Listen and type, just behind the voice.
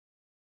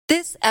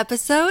This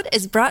episode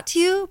is brought to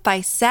you by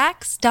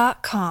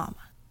Sax.com.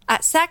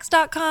 At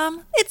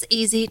Sax.com, it's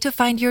easy to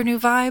find your new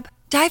vibe.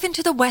 Dive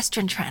into the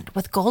Western trend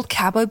with gold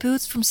cowboy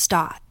boots from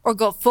Stott, or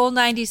go full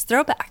 90s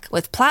throwback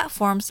with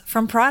platforms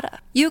from Prada.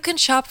 You can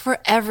shop for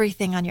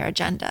everything on your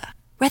agenda,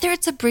 whether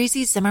it's a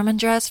breezy Zimmermann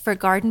dress for a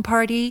garden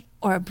party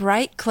or a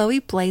bright Chloe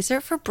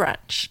blazer for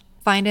brunch.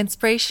 Find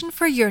inspiration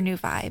for your new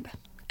vibe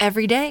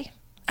every day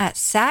at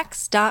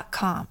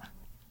Sax.com.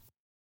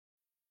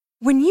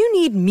 When you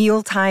need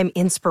mealtime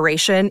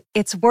inspiration,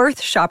 it's worth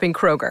shopping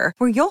Kroger,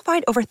 where you'll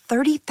find over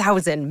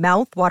 30,000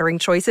 mouth-watering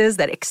choices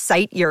that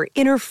excite your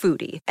inner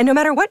foodie. And no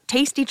matter what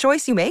tasty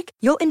choice you make,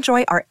 you'll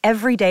enjoy our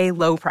everyday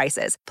low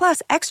prices,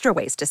 plus extra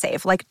ways to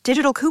save, like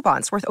digital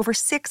coupons worth over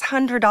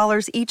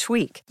 $600 each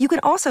week. You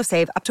can also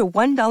save up to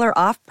 $1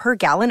 off per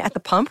gallon at the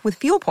pump with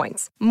fuel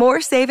points.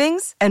 More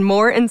savings and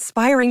more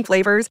inspiring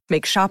flavors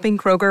make shopping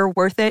Kroger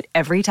worth it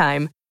every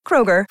time.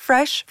 Kroger,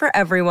 fresh for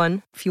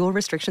everyone. Fuel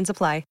restrictions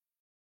apply.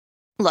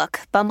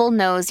 Look, Bumble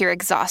knows you're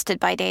exhausted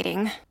by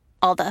dating.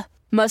 All the,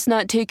 must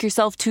not take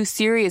yourself too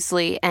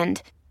seriously, and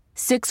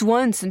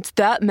 6'1" since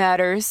that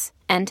matters,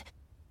 and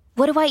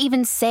what do I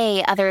even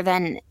say other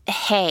than,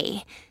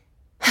 hey?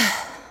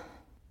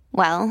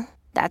 Well,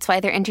 that's why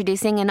they're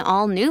introducing an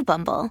all-new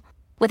Bumble,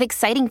 with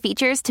exciting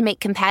features to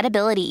make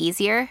compatibility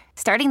easier,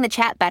 starting the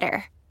chat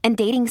better, and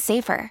dating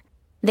safer.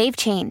 They've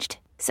changed,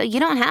 so you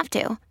don't have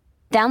to.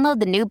 Download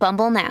the new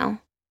Bumble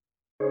now.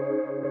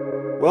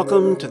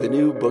 Welcome to the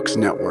New Books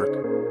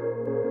Network.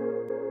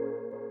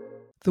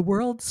 The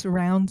world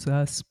surrounds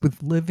us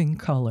with living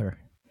color.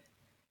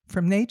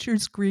 From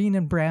nature's green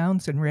and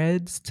browns and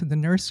reds to the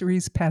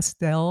nursery's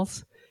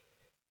pastels,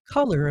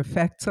 color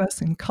affects us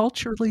in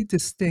culturally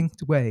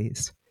distinct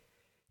ways.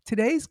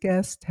 Today's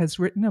guest has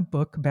written a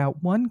book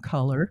about one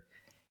color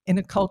in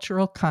a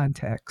cultural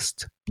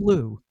context,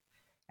 blue,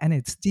 and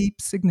its deep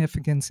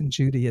significance in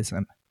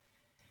Judaism.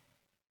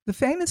 The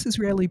famous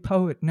Israeli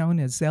poet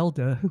known as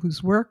Zelda,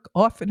 whose work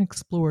often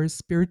explores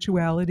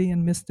spirituality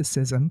and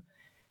mysticism,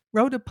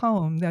 wrote a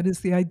poem that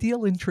is the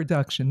ideal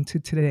introduction to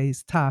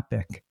today's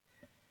topic.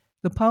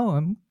 The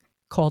poem,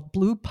 called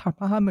Blue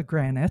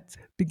Pomegranate,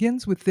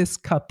 begins with this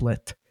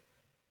couplet.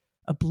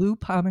 A blue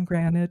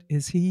pomegranate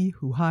is he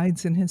who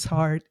hides in his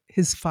heart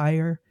his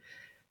fire,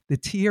 the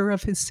tear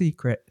of his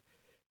secret,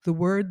 the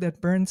word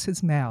that burns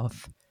his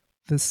mouth,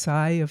 the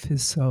sigh of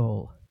his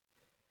soul.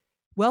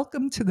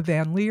 Welcome to the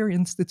Van Leer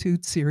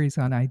Institute series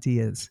on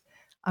ideas.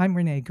 I'm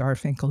Renee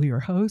Garfinkel, your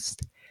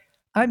host.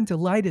 I'm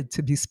delighted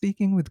to be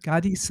speaking with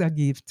Gadi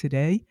Sagiv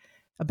today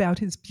about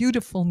his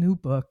beautiful new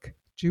book,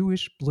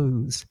 Jewish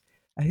Blues,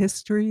 A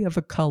History of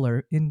a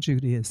Color in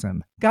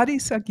Judaism. Gadi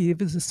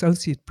Sagiv is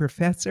Associate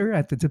Professor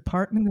at the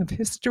Department of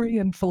History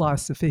and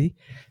Philosophy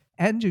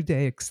and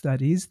Judaic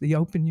Studies, the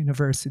Open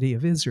University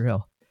of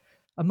Israel.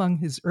 Among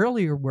his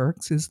earlier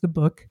works is the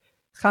book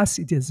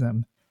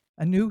Hasidism,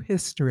 A New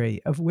History,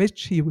 of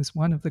which he was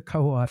one of the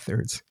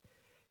co-authors.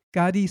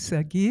 Gadi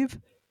Sagiv,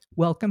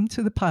 welcome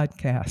to the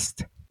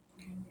podcast.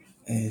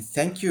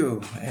 Thank you.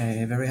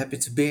 Very happy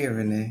to be here,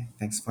 and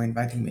thanks for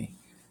inviting me.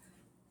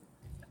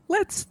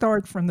 Let's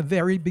start from the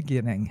very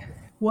beginning.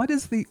 What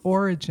is the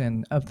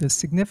origin of the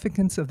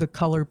significance of the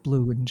color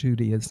blue in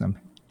Judaism?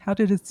 How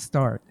did it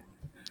start?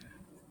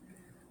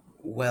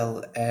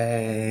 Well,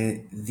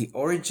 the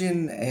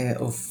origin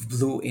of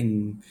blue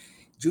in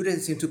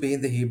Judaism seems to be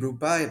in the Hebrew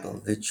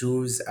Bible. The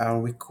Jews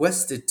are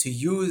requested to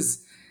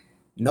use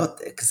not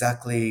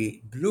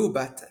exactly blue,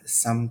 but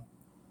some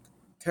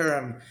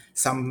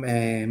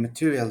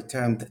material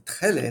termed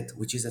tchelet,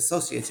 which is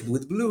associated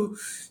with blue,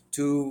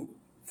 to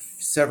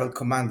several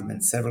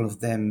commandments. Several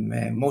of them,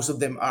 most of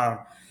them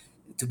are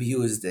to be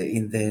used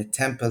in the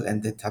temple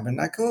and the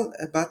tabernacle,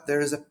 but there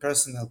is a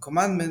personal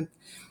commandment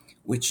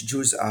which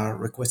Jews are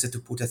requested to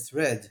put a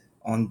thread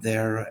on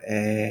their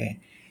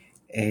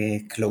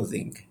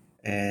clothing.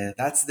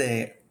 That's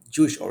the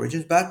Jewish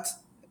origins, but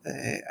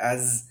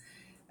as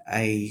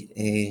I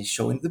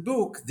show in the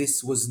book,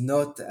 this was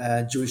not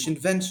a Jewish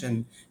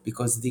invention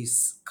because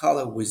this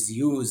color was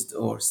used,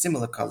 or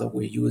similar color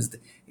were used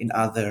in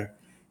other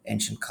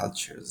ancient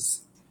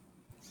cultures.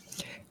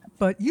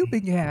 But you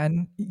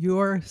began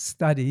your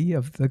study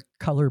of the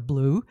color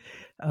blue,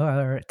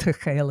 or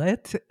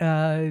techelet,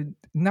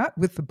 not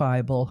with the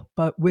Bible,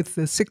 but with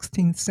the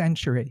 16th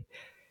century.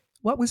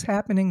 What was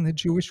happening in the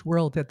Jewish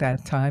world at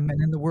that time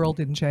and in the world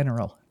in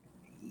general?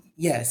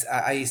 Yes,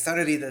 I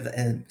started it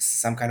at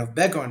some kind of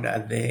background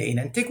in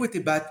antiquity,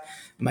 but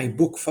my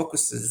book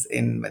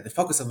the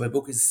focus of my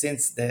book is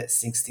since the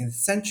 16th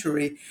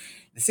century.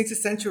 The 16th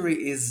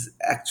century is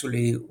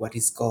actually what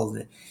is called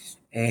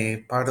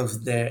part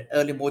of the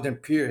early modern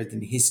period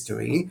in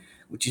history,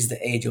 which is the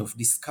age of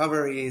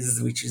discoveries,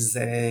 which is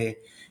the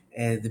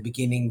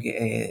beginning,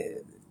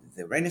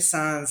 the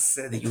Renaissance,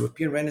 the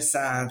European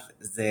Renaissance,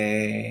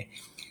 the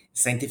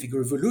scientific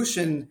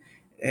revolution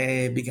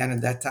began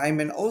at that time,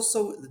 and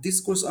also the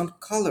discourse on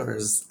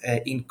colors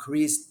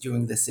increased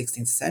during the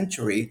 16th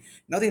century,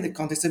 not in the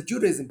context of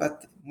Judaism,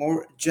 but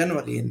more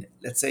generally in,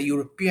 let's say,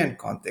 European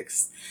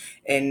context.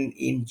 And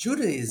in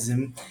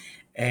Judaism,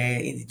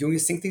 During the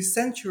 16th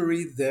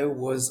century, there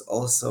was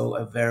also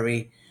a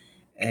very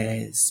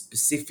there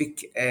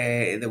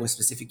were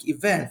specific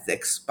events, the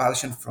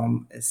expulsion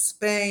from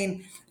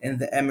Spain and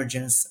the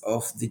emergence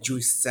of the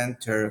Jewish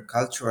center,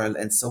 cultural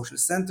and social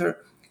center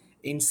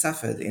in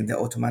Safed in the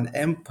Ottoman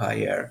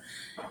Empire.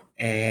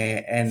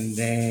 And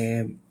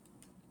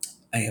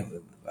a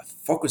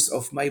focus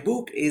of my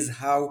book is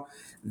how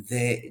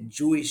the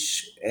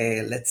Jewish,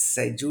 let's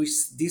say,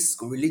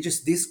 religious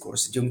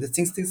discourse during the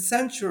 16th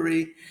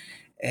century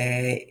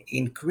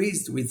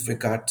increased with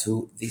regard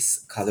to this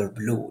color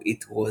blue.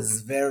 It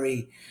was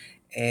very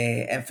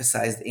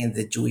emphasized in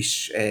the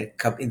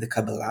in the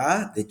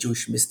Kabbalah, the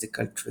Jewish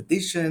mystical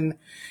tradition.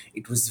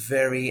 It was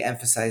very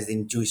emphasized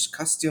in Jewish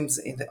costumes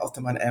in the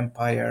Ottoman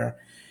Empire,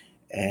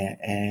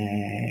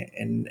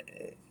 and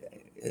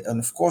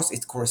of course,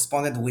 it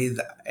corresponded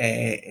with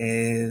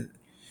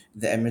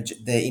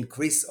the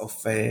increase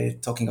of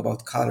talking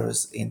about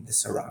colors in the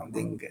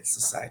surrounding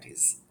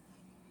societies.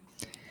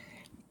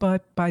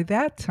 But by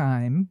that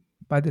time,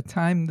 by the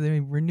time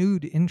the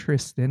renewed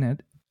interest in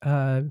it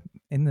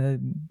in the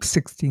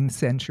 16th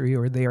century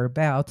or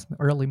thereabouts,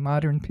 early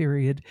modern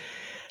period,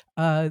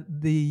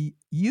 the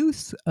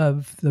use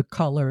of the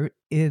color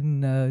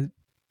in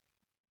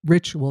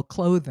ritual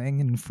clothing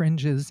and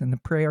fringes and the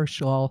prayer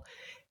shawl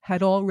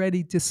had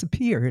already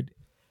disappeared.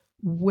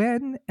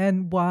 When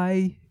and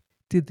why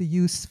did the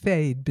use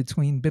fade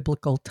between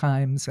biblical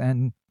times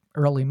and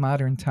early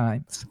modern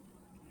times?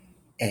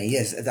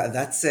 Yes,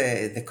 that's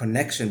the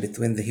connection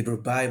between the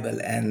Hebrew Bible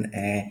and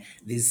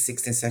these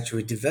 16th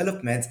century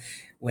developments.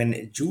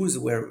 When Jews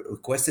were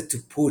requested to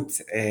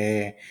put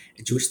a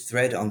Jewish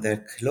thread on their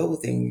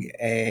clothes,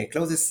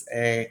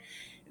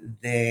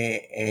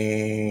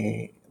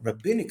 the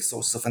rabbinic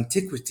source of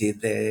antiquity,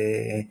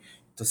 the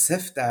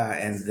Tosefta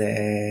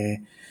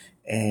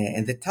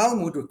and the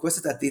Talmud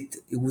requested that it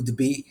would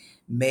be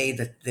made,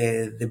 that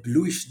the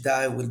bluish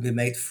dye will be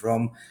made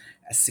from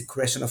a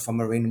secretion of a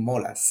marine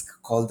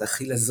mollusk called the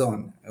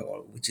chilazon,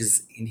 which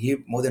is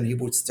in modern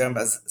Hebrew it's termed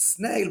as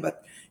snail,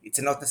 but it's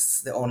not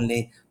the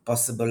only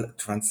possible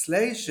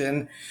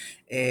translation.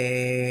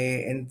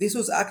 And this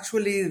was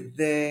actually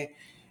the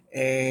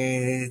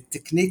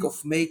technique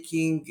of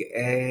making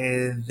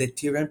the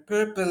Tyrian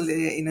purple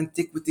in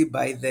antiquity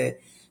by the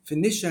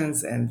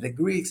Phoenicians and the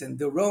Greeks and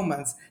the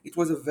Romans. It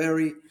was a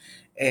very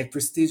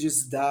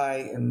prestigious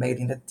dye made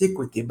in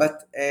antiquity,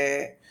 but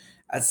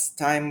as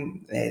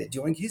time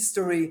during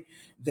history,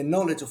 the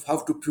knowledge of how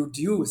to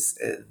produce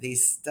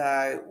this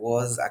dye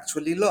was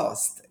actually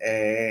lost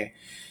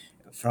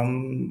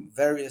from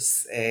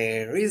various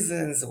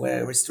reasons,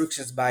 were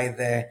restrictions by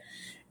the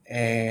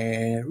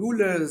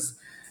rulers.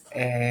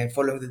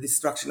 Following the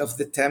destruction of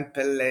the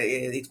temple,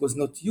 it was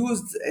not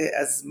used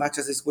as much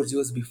as it was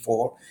used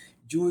before.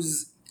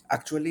 Jews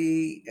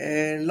actually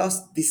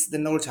lost the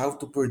knowledge how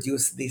to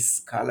produce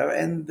this color,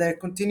 and they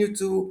continue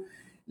to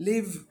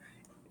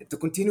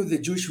continue the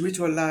Jewish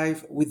ritual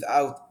life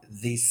without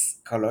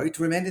this color. It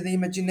remained in the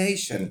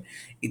imagination.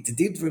 It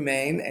did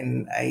remain,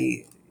 and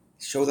I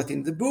show that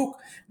in the book,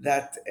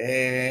 that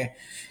it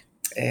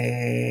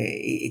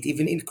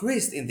even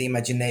increased in the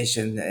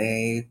imagination.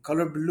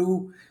 Color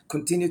blue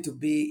continued to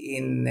be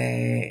in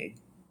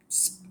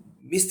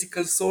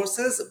mystical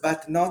sources,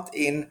 but not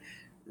in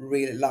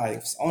real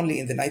lives. Only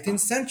in the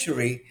 19th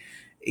century,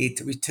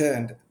 it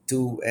returned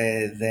to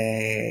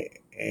the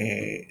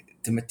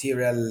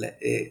material,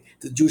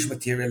 to Jewish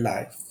material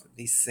life.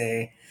 This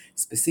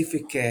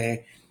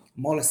specific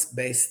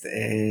mollusk-based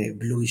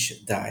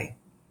bluish dye.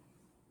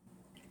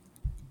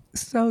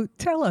 So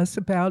tell us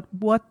about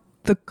what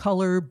the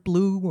color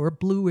blue or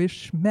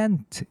bluish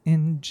meant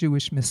in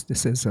Jewish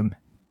mysticism.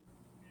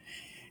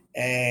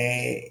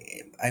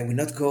 I will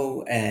not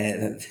go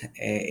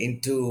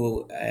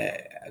into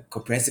a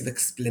comprehensive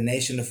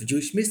explanation of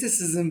Jewish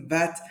mysticism,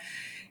 but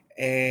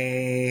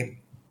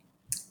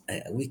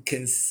we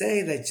can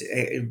say that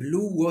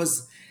blue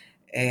was,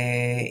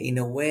 in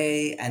a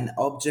way, an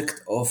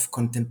object of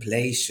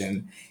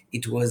contemplation.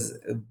 It was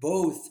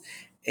both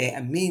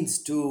a means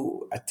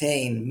to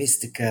attain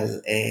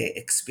mystical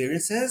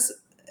experiences,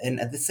 and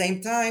at the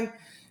same time,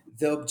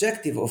 the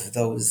objective of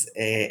those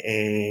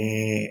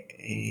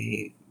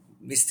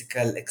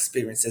mystical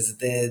experiences,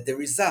 the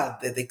result,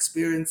 the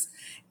experience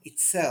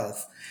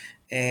itself.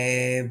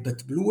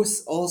 But blue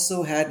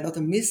also had not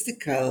a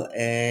mystical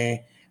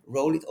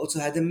role, it also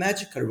had a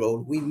magical role.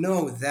 We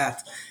know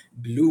that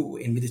blue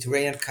in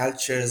Mediterranean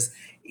cultures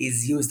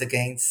is used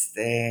against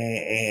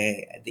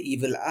the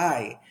evil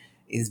eye,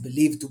 is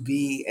believed to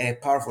be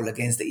powerful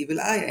against the evil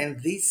eye,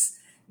 and this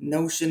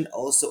notion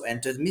also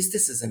entered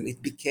mysticism.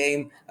 It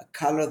became a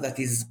color that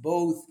is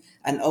both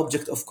an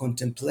object of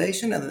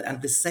contemplation and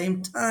at the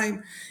same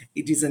time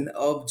it is an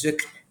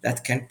object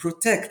that can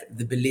protect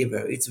the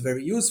believer. It's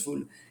very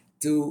useful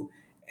to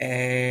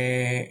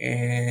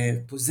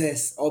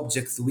possess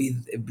objects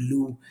with a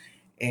blue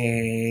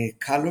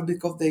color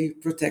because they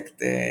protect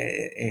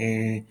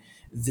the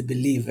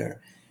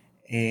believer.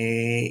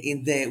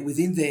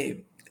 Within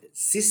the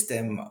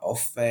system of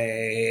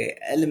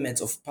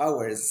elements of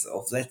powers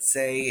of, let's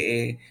say,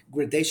 a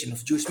gradation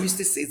of Jewish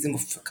mysticism,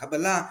 of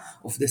Kabbalah,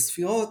 of the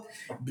Sfirot,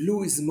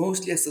 blue is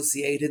mostly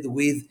associated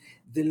with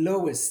the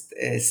lowest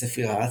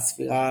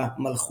Sefirah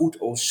Malchut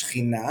or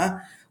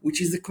Shechina,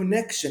 which is the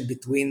connection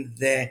between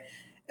the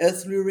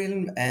earthly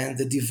realm and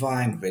the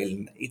divine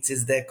realm. It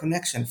is the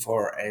connection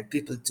for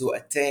people to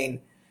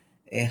attain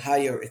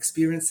higher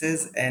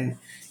experiences, and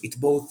it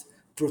both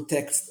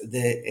protects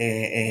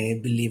the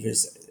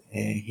believers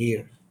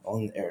here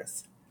on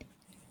earth.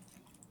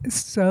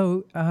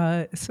 So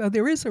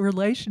there is a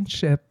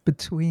relationship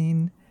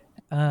between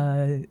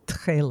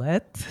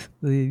tchelet,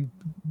 the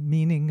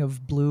meaning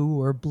of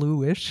blue or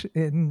bluish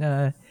in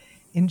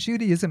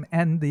Judaism,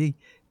 and the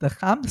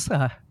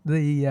chamsa,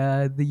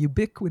 the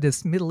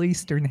ubiquitous Middle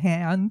Eastern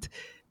hand,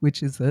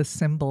 which is a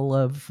symbol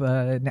of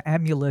an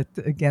amulet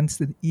against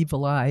an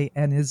evil eye,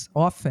 and is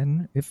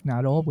often, if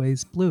not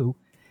always, blue.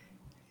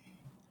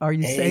 Are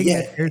you saying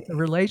that Yeah, there's a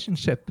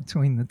relationship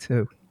between the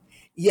two?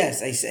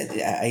 yes, I said.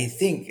 I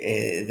think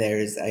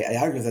there's. I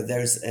argue that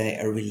there's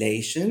a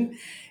relation.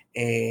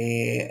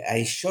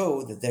 I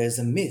show that there's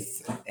a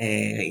myth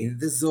in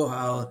the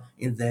Zohar,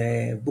 in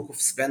the Book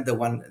of Splendor,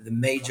 the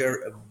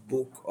major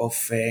book of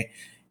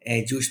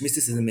Jewish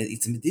mysticism.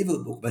 It's a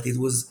medieval book, but it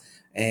was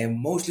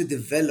mostly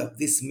developed.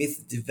 This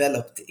myth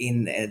developed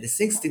in the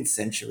 16th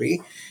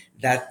century,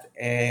 that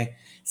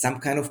some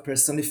kind of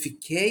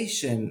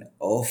personification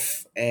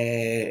of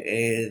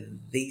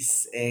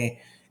this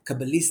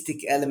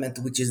Kabbalistic element,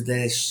 which is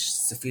the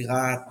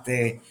Sefirat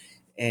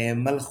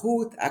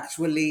Malchut,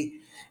 actually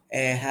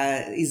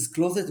is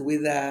clothed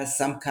with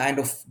some kind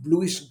of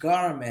bluish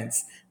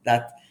garments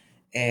that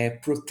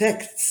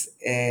protects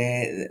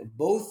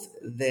both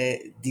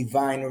the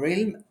divine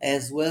realm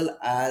as well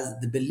as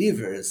the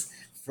believers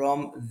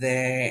from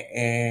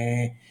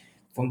the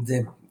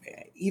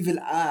evil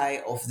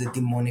eye of the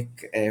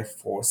demonic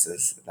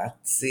forces. That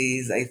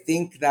is, I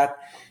think that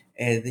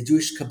the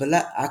Jewish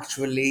Kabbalah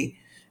actually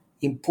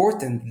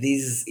imported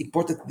these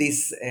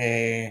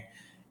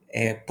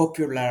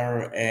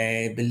popular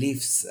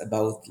beliefs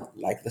about,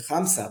 like the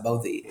Hamsa,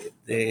 about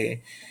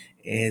the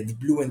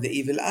blue and the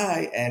evil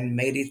eye, and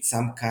made it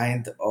some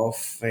kind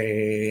of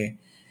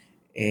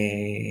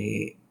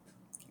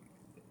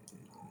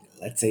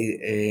let's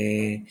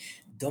say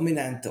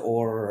dominant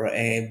or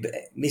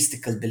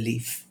mystical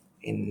belief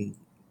in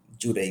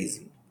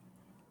Judaism,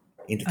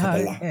 in the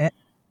Kabbalah.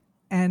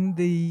 And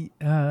the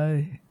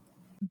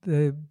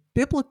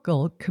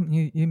biblical,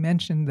 you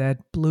mentioned that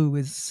blue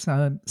is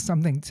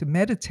something to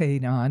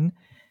meditate on.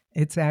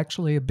 It's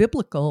actually a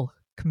biblical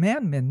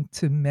commandment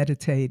to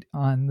meditate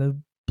on the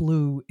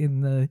blue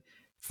in the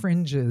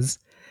fringes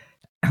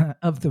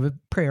of the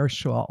prayer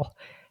shawl.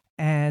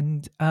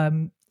 And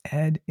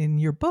in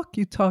your book,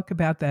 you talk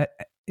about that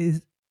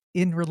is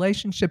in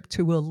relationship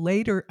to a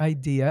later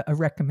idea, a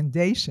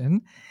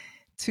recommendation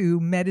to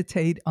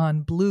meditate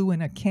on blue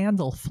in a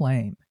candle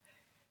flame.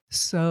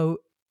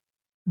 So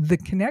the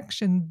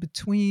connection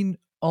between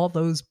all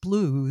those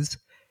blues,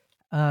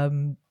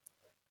 well,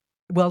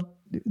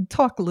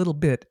 talk a little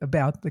bit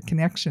about the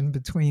connection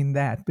between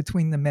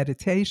the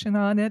meditation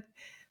on it,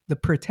 the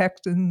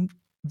protection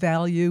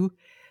value,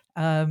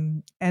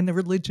 and the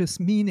religious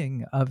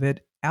meaning of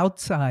it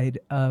outside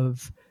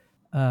of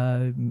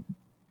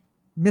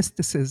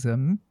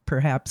mysticism,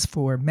 perhaps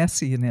for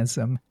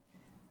messianism.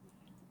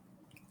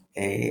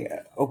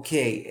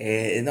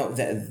 Okay, no,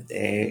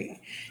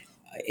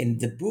 in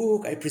the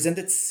book, I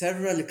presented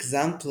several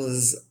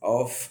examples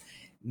of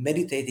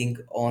meditating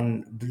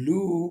on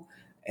blue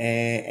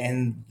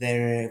and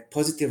the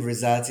positive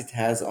results it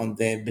has on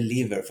the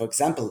believer. For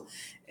example,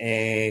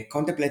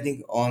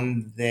 contemplating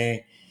on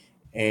the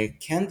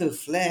candle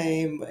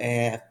flame,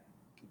 a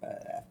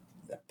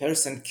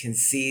person can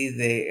see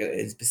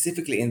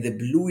specifically in the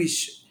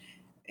bluish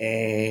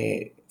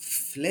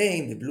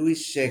flame, the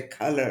bluish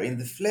color in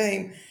the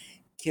flame,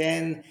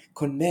 can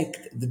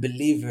connect the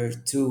believer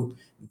to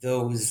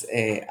those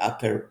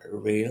upper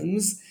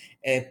realms,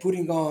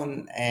 putting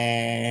on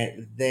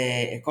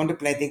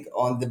contemplating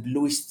on the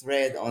bluish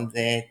thread on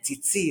the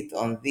tzitzit,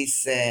 on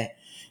this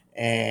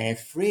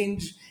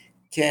fringe,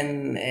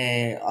 can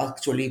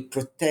actually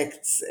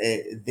protect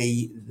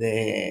the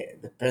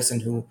person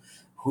who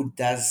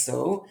does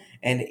so.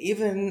 And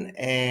even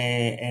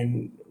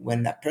and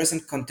when a person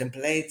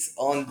contemplates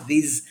on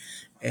these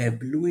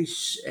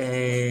bluish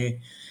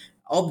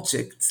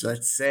objects,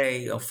 let's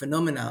say, or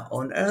phenomena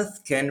on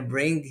earth, can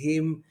bring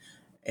him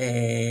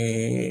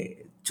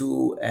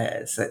to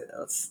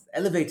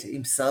elevate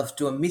himself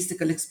to a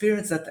mystical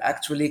experience that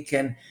actually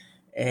can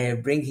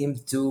bring him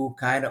to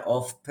kind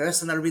of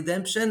personal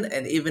redemption,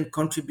 and even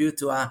contribute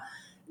to a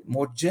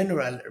more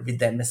general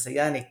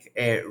messianic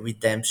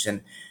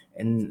redemption.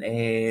 And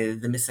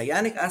the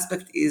messianic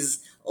aspect is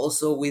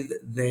also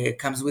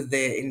comes with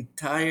the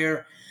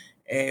entire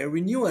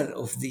renewal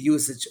of the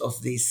usage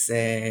of this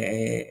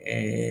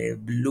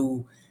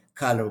blue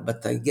color.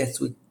 But I guess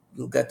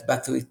we'll get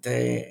back to it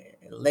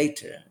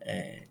later.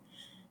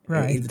 In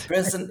Right.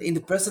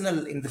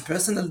 the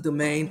personal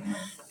domain,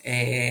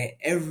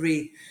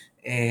 every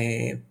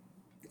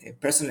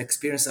personal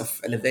experience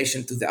of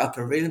elevation to the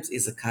upper realms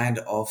is a kind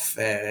of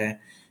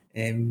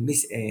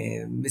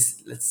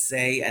let's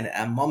say,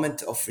 a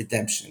moment of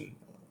redemption,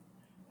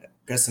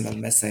 personal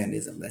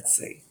messianism, let's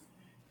say.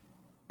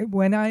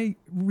 When I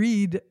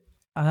read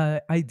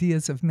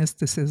ideas of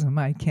mysticism,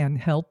 I can't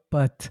help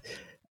but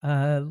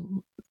uh,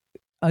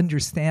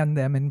 understand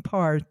them in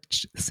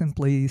part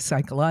simply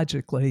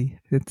psychologically.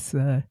 It's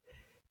a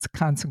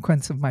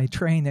consequence of my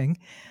training.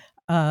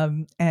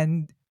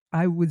 And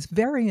I was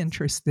very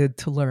interested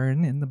to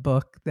learn in the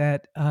book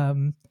that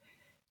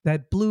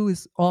blue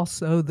is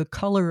also the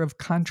color of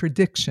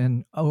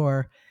contradiction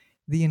or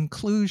the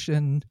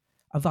inclusion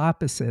of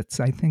opposites.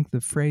 I think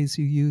the phrase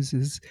you use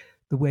is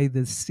the way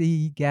the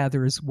sea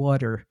gathers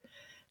water.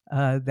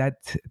 That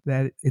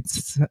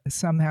it's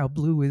somehow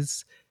blue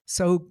is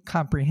so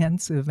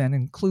comprehensive and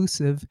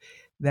inclusive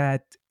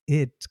that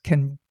it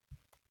can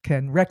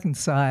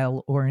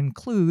reconcile or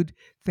include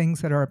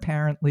things that are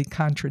apparently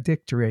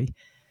contradictory.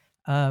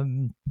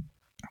 Um,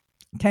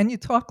 can you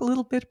talk a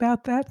little bit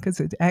about that?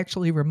 Because it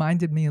actually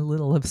reminded me a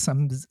little of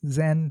some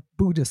Zen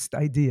Buddhist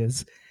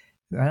ideas.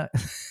 Uh,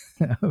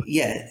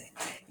 Yeah,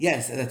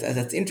 yes,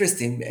 that's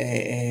interesting,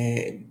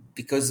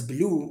 because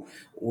blue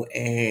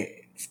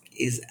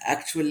is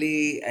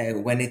actually,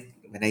 when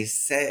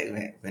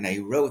I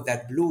wrote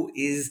that blue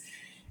is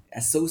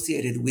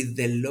associated with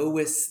the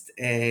lowest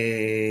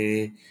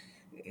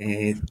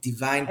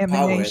divine power, the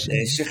emanation,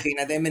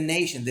 Shekhinah, the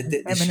emanation,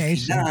 the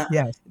emanation, Shekhinah,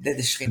 yes. the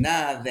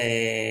Shekhinah,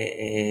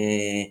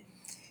 the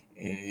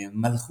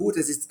Malchut,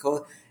 as it's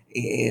called.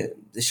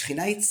 The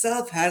Shekhinah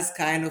itself has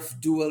kind of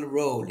dual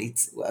role.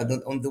 It's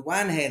on the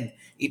one hand,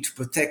 it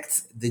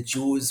protects the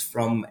Jews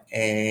from,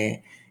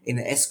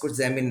 escorts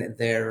them in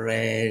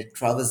their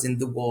travels in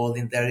the world,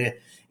 in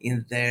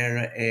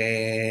their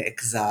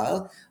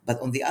exile.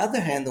 But on the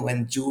other hand,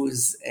 when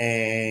Jews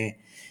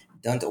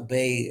don't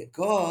obey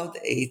God,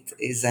 it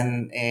is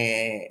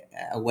a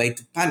way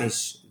to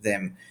punish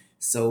them.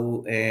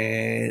 So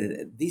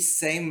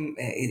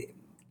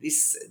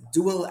this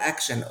dual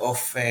action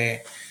of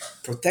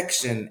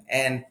protection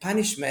and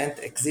punishment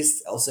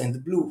exists also in the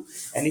blue,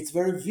 and it's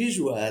very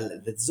visual.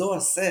 That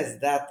Zohar says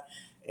that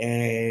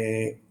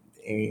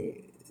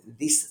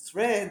this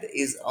thread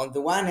is, on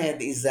the one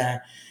hand, is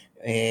a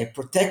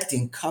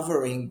protecting,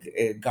 covering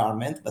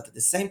garment, but at the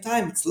same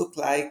time, it's look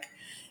like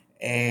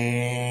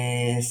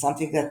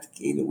something that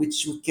in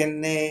which you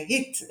can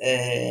hit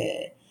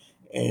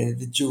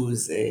the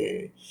Jews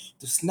to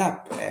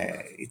snap.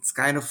 It's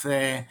kind of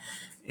a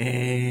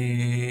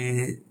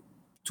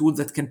tool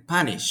that can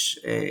punish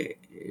a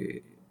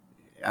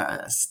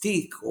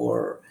stick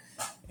or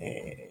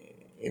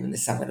even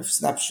some kind of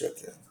snapshot.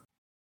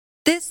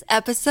 This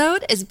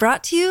episode is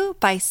brought to you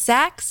by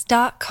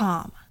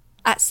Sax.com.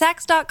 At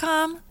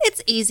Sax.com,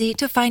 it's easy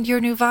to find your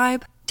new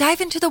vibe.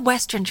 Dive into the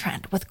Western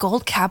trend with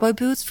gold cowboy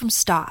boots from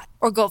Stott,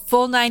 or go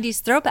full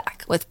 90s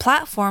throwback with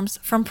platforms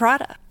from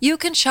Prada. You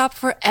can shop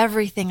for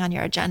everything on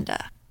your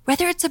agenda,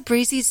 whether it's a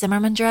breezy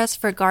Zimmermann dress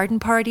for a garden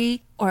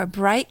party or a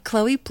bright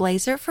Chloe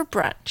blazer for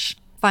brunch.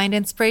 Find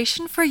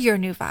inspiration for your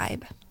new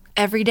vibe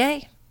every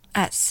day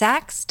at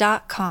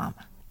Sax.com.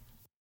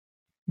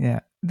 Yeah.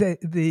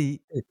 The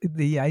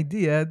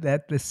idea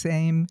that the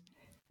same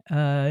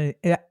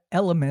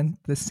element,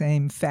 the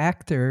same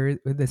factor,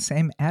 the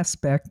same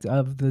aspect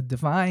of the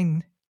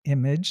divine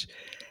image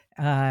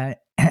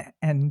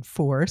and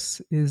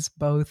force is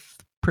both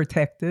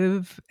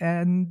protective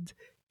and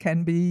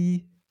can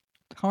be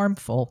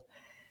harmful.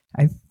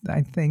 I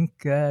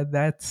think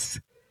that's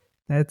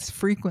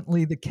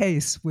frequently the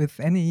case with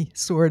any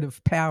sort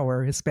of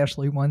power,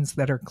 especially ones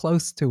that are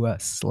close to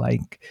us,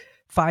 like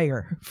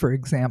fire, for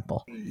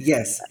example.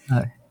 Yes.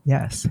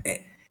 Yes.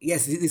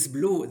 Yes, this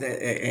blue.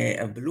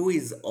 The blue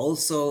is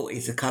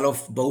a color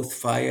of both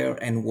fire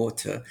and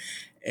water,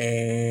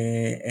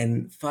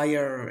 and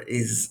fire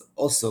is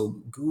also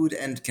good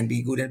and can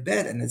be good and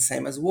bad, and the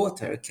same as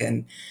water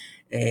can.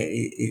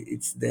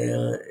 It's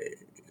the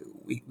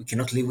we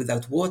cannot live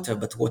without water,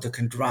 but water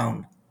can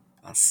drown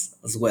us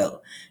as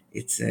well.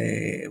 It's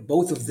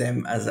both of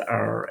them as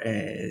are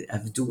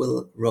have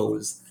dual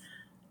roles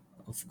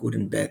of good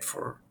and bad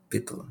for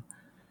people.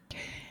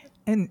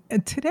 And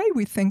today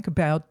we think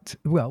about,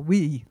 well,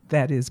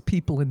 that is,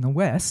 people in the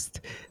West,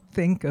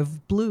 think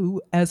of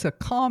blue as a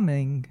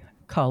calming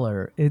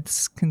color.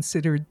 It's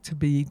considered to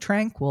be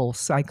tranquil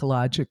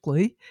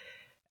psychologically,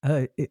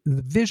 the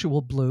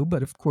visual blue,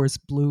 but of course,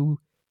 blue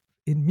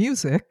in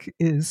music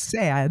is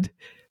sad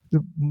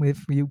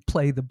if you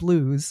play the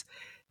blues.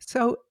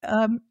 So,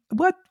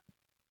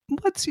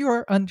 what's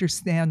your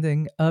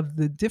understanding of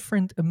the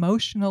different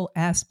emotional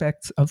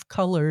aspects of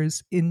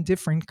colors in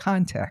different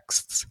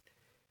contexts?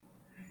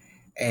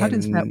 How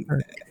does that And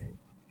work?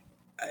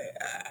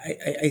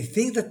 I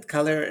think that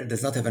color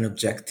does not have an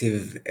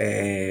objective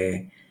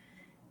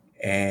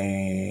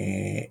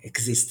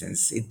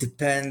existence. It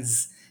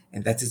depends,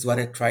 and that is what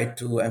I try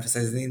to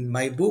emphasize in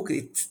my book.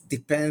 It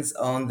depends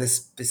on the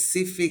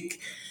specific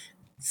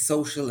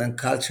social and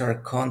cultural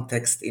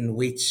context in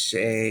which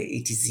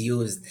it is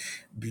used.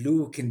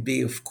 Blue can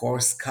be, of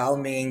course,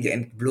 calming,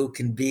 and blue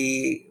can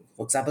be,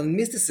 for example,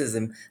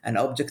 mysticism, an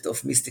object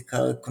of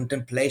mystical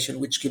contemplation,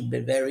 which can be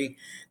very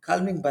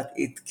calming, but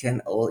it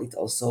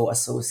also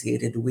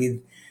associated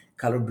with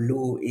color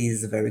blue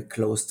is very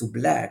close to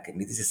black, and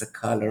this is a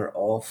color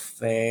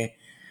of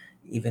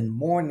even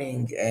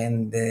mourning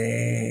and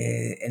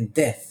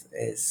death.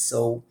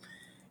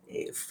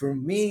 For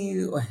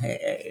me,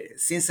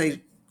 since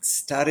I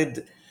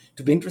started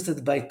to be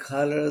interested by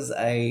colors,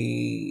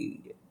 I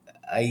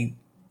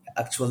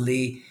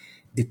actually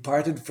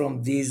departed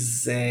from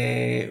these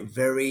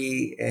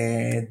very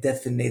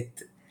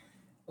definite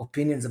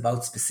opinions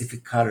about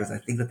specific colors. I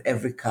think that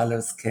every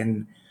colors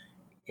can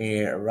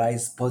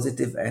arise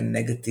positive and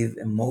negative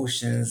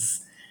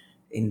emotions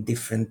in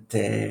different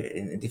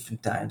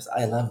times.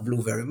 I love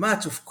blue very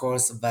much, of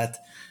course, but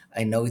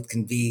I know it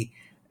can be.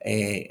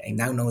 I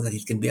now know that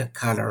it can be a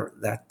color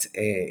that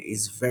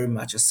is very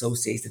much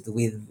associated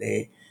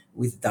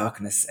with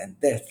darkness and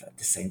death at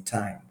the same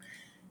time.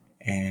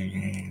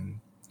 And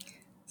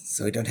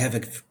so I don't have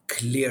a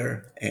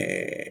clear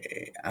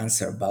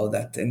answer about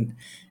that. And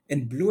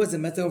blue, as a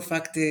matter of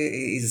fact,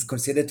 is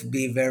considered to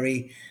be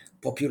very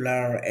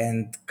popular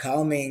and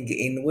calming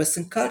in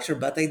Western culture,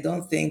 but I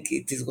don't think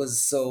was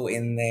so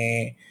in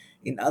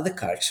other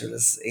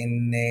cultures.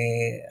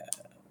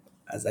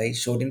 As I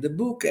showed in the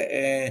book,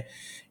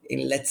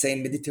 in, let's say,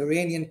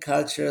 Mediterranean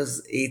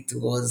cultures, it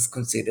was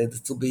considered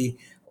to be,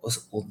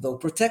 although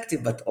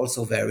protective, but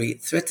also very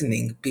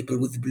threatening. People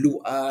with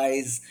blue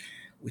eyes,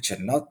 which are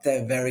not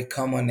very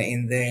common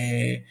in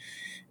the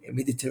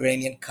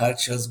Mediterranean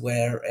cultures,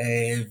 were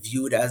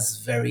viewed as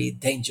very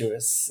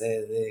dangerous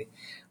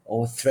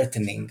or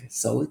threatening.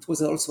 So it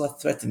was also a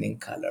threatening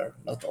color,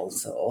 not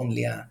also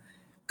only a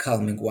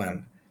calming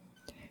one.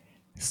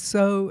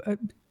 So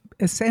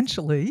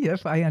essentially,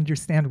 if I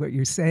understand what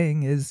you're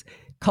saying, is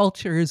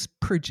cultures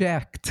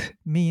project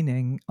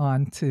meaning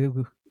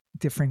onto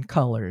different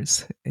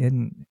colors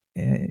in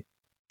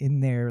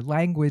their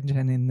language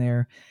and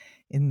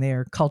in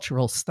their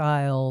cultural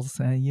styles.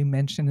 You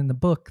mentioned in the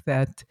book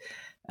that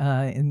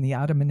in the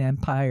Ottoman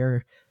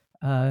Empire,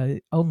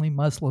 only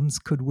Muslims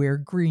could wear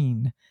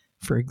green,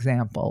 for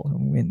example.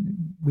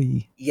 When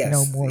we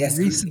know Yes, more yes,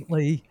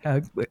 recently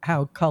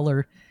how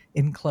color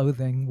in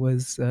clothing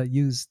was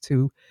used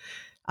to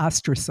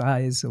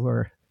ostracize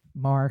or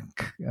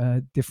mark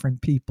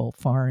different people,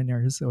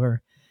 foreigners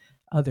or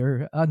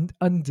other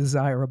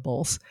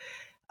undesirables.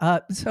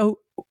 So,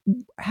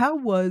 how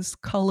was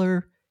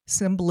color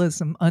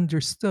symbolism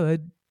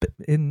understood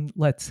in,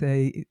 let's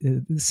say,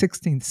 the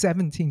 16th,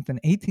 17th, and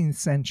 18th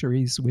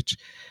centuries, which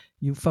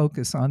you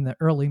focus on the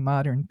early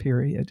modern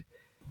period?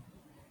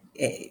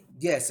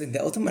 Yes, in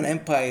the Ottoman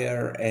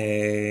Empire,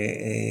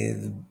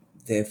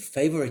 the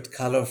favorite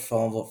color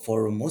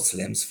for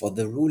Muslims, for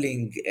the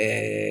ruling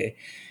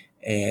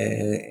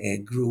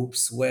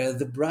groups, were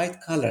the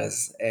bright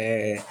colors.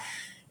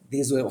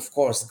 These were, of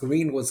course,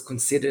 green was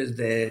considered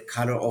the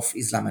color of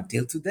Islam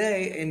until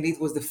today, and it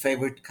was the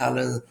favorite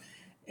color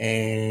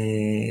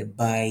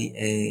by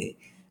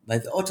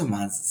the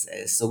Ottomans.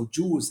 So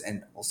Jews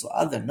and also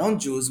other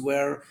non-Jews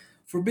were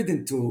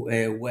forbidden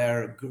to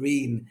wear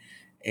green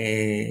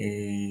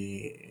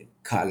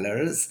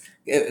colors,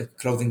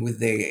 clothing with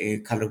the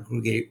color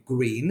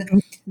green. At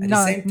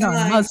the same time,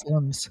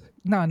 Non-Muslims,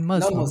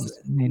 non-Muslims.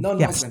 I mean, yes,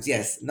 non-Muslims,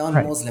 yes, right.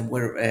 non-Muslim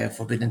were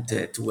forbidden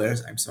to wear.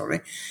 I'm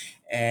sorry,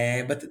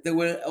 but there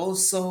were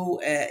also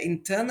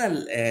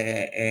internal,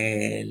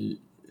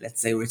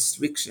 let's say,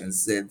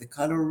 restrictions. The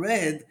color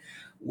red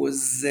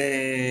was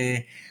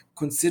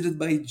considered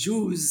by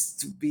Jews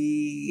to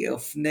be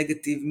of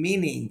negative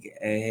meaning.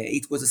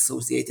 It was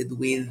associated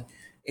with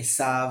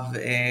Esav,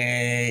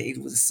 it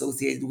was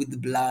associated with the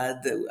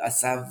blood.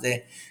 Esav,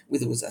 it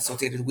was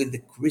associated with the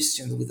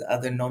Christians, with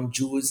other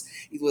non-Jews.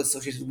 It was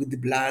associated with the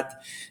blood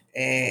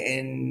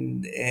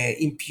and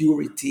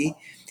impurity.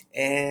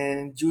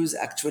 And Jews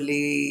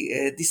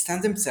actually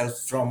distance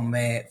themselves from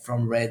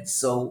red.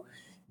 So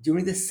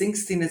during the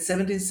 16th and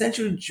 17th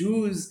century,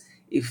 Jews,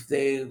 if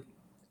they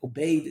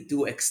obeyed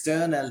to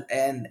external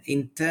and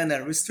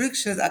internal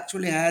restrictions,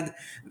 actually had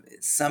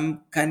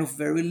some kind of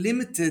very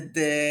limited,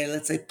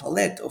 let's say,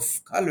 palette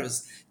of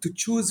colors to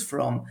choose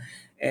from.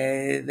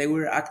 They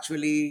were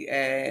actually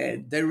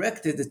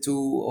directed to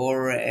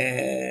or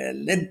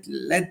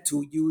led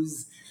to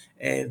use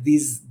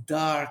these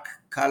dark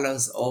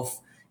colors of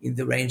in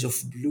the range of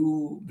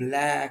blue,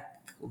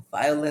 black,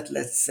 violet,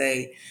 let's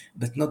say,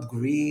 but not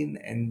green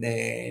and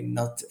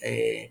not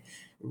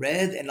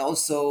red. And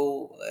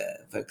also,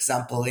 for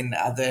example,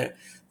 the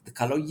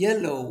color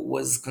yellow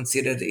was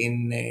considered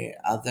in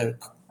other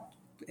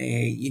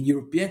in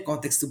European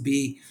context to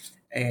be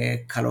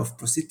a color of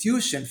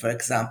prostitution, for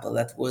example.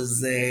 That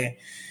was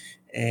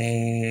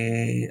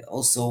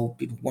also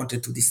people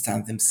wanted to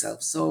distance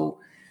themselves. So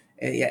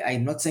yeah,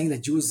 I'm not saying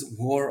that Jews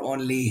wore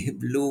only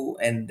blue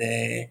and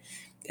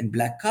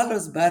black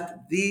colors,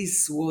 but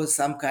this was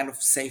some kind of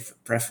safe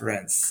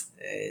preference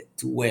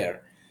to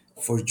wear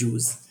for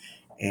Jews.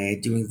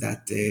 during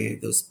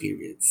those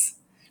periods.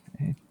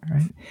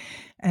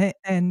 Right.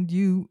 And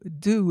you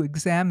do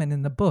examine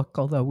in the book,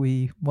 although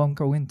we won't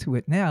go into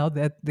it now,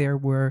 that there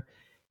were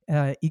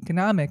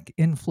economic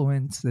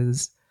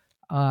influences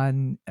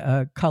on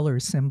color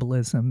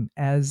symbolism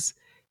as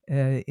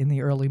in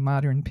the early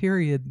modern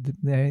period,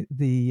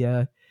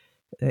 the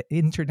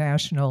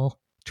international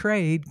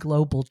trade,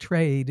 global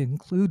trade,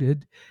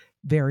 included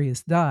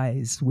various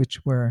dyes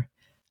which were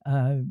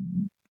uh,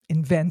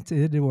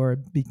 invented or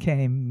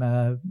became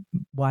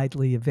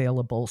widely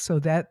available. So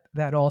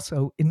that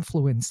also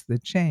influenced the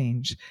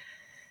change.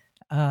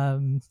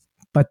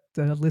 But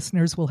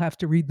listeners will have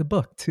to read the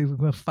book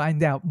to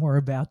find out more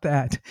about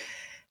that.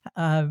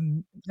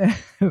 Um,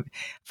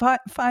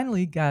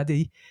 Finally,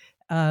 Gadi,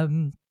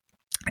 back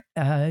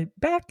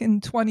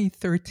in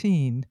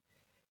 2013,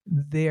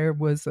 there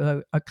was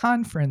a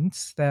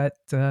conference that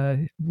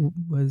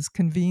was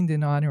convened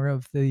in honor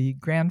of the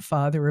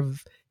grandfather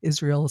of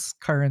Israel's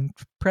current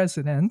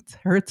president,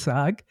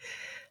 Herzog,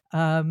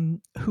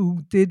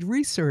 who did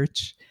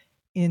research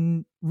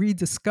in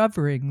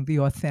rediscovering the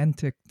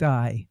authentic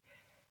dye.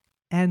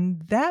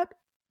 And that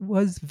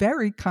was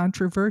very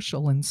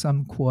controversial in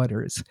some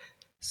quarters.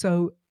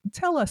 So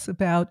tell us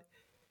about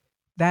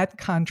that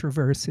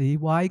controversy,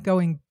 why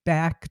going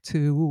back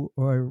to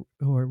or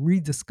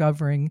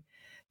rediscovering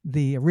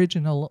the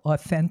original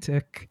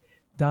authentic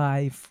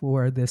dye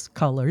for this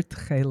color,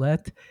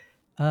 tchelet,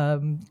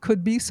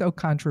 could be so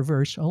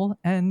controversial,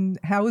 and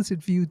how is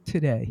it viewed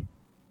today?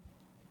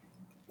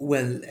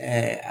 Well,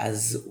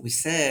 as we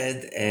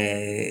said,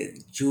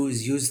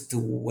 Jews used to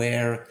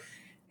wear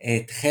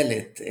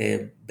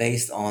tchelet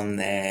based on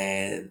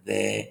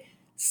the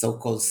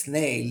so-called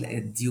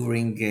snail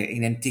during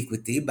in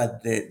antiquity,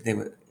 but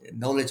the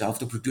knowledge of how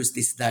to produce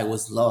this dye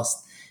was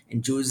lost,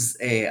 and Jews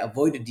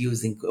avoided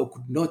using or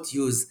could not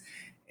use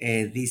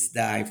this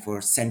dye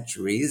for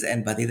centuries.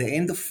 And but at the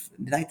end of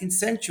the 19th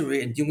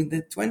century and during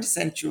the 20th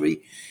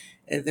century,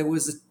 there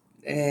was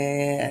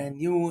a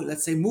new,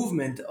 let's say,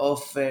 movement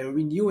of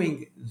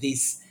renewing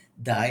this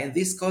dye, and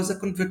this caused a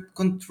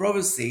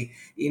controversy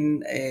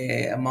in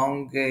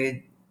among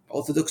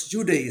Orthodox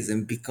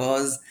Judaism,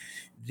 because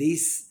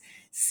this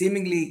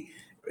seemingly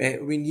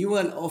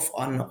renewal of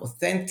an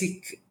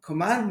authentic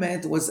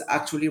commandment was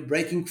actually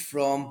breaking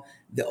from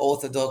the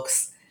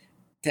Orthodox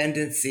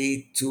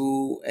tendency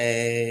to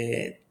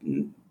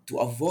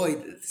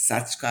avoid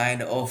such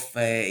kind of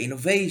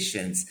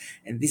innovations,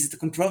 and this is the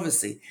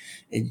controversy.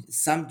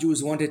 Some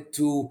Jews wanted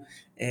to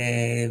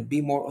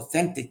be more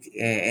authentic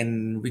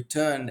and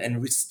return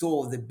and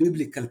restore the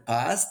biblical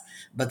past,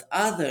 but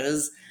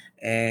others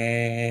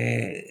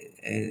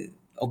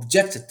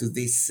objected to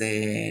this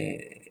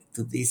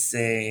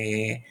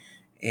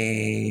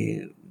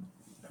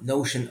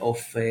notion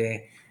of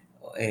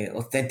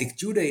authentic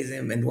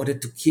Judaism, and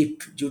wanted to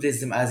keep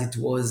Judaism as it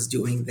was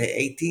during the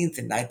 18th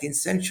and 19th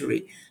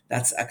century.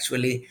 That's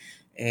actually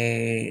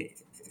the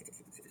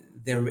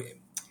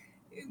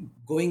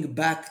going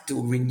back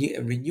to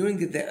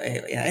renewing the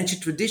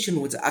ancient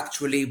tradition was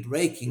actually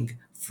breaking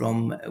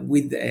from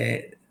with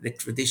the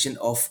tradition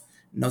of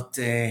not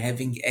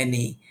having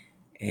any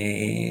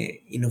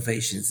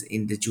innovations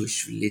in the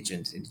Jewish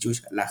religions, in the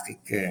Jewish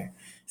halachic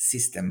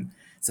system.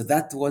 So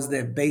that was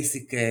the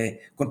basic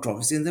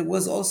controversy. And there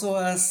was also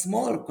a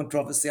smaller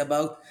controversy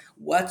about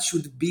what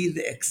should be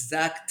the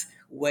exact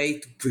way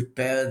to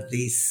prepare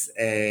this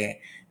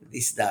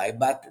dye.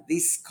 But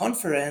this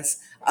conference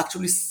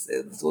actually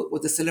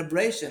was a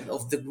celebration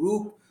of the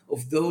group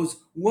of those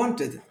who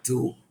wanted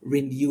to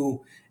renew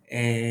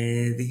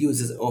the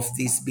uses of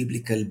this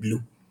biblical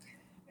blue.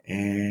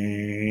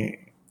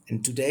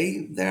 And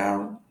today there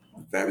are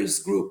various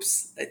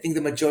groups. I think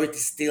the majority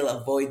still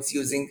avoids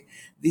using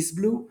this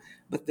blue,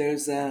 but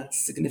there's a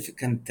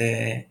significant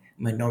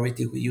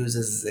minority who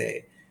uses,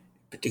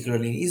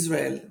 particularly in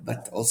Israel,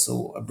 but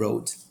also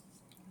abroad.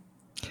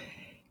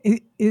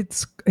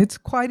 It's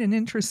quite an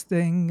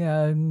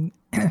interesting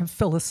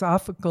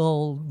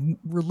philosophical,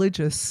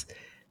 religious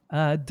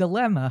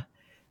dilemma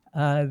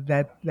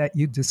that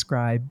you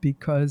describe,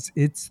 because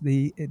it's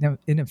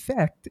in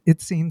effect,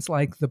 it seems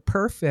like the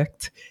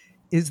perfect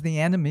is the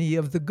enemy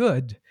of the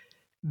good.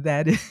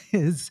 That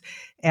is,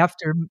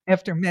 after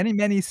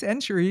many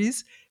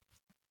centuries,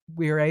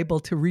 we're able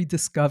to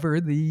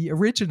rediscover the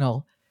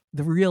original,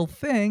 the real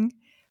thing.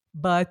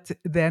 But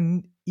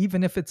then,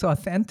 even if it's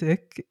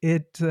authentic,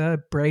 it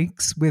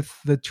breaks with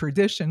the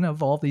tradition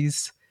of all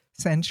these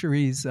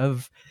centuries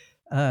of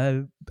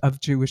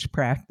Jewish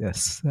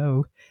practice.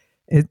 So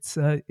it's,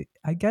 I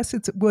guess,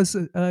 it was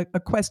a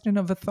question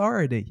of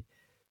authority.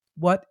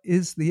 What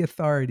is the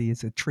authority?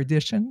 Is it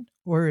tradition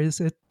or is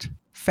it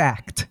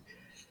fact?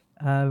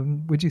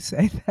 Would you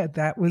say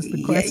that was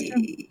the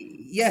question?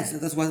 Yes,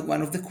 that was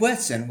one of the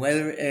questions,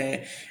 whether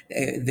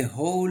the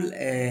whole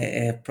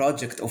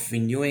project of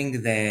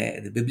renewing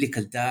the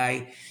biblical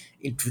dye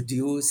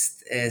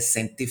introduced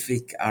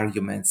scientific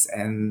arguments.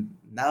 And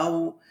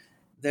now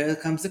there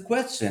comes the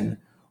question,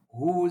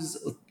 who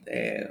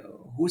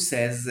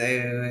says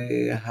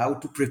how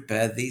to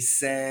prepare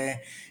this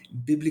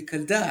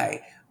biblical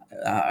dye.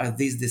 Are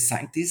these the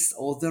scientists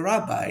or the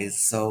rabbis?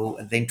 So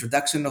the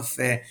introduction of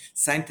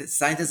science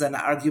as an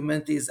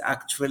argument is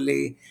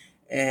actually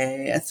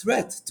a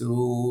threat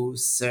to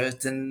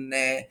certain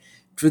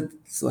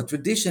so a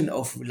tradition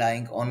of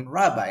relying on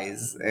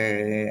rabbis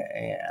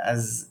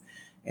as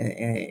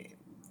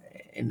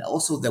and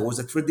also there was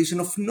a tradition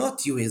of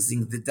not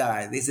using the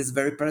dye. This is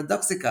very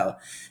paradoxical.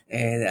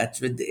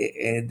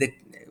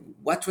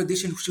 What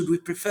tradition should we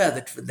prefer?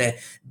 The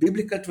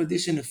biblical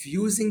tradition of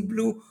using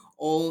blue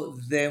or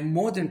the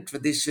modern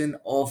tradition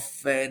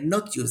of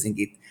not using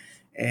it?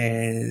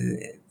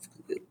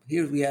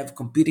 Here we have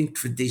competing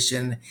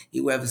tradition.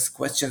 Here we have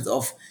questions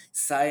of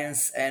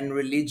science and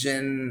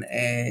religion,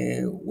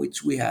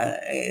 which we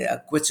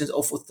have questions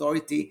of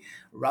authority,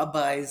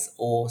 rabbis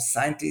or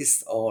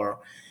scientists or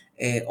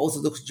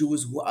Orthodox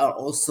Jews who are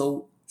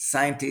also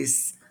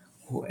scientists.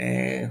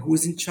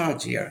 Who's in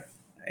charge here?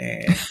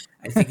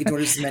 I think it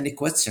raises many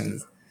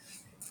questions.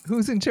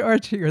 Who's in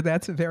charge here?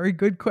 That's a very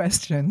good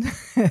question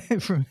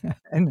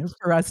and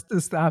for us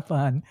to stop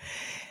on.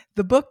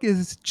 The book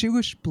is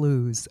Jewish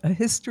Blues, A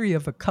History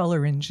of a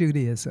Color in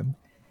Judaism.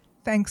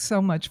 Thanks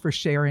so much for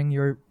sharing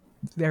your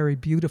very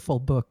beautiful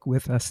book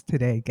with us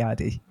today,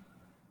 Gadi.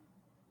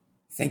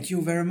 Thank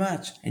you very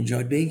much.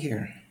 Enjoyed being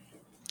here.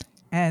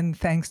 And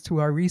thanks to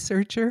our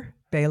researcher,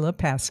 Bela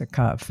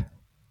Pasikov.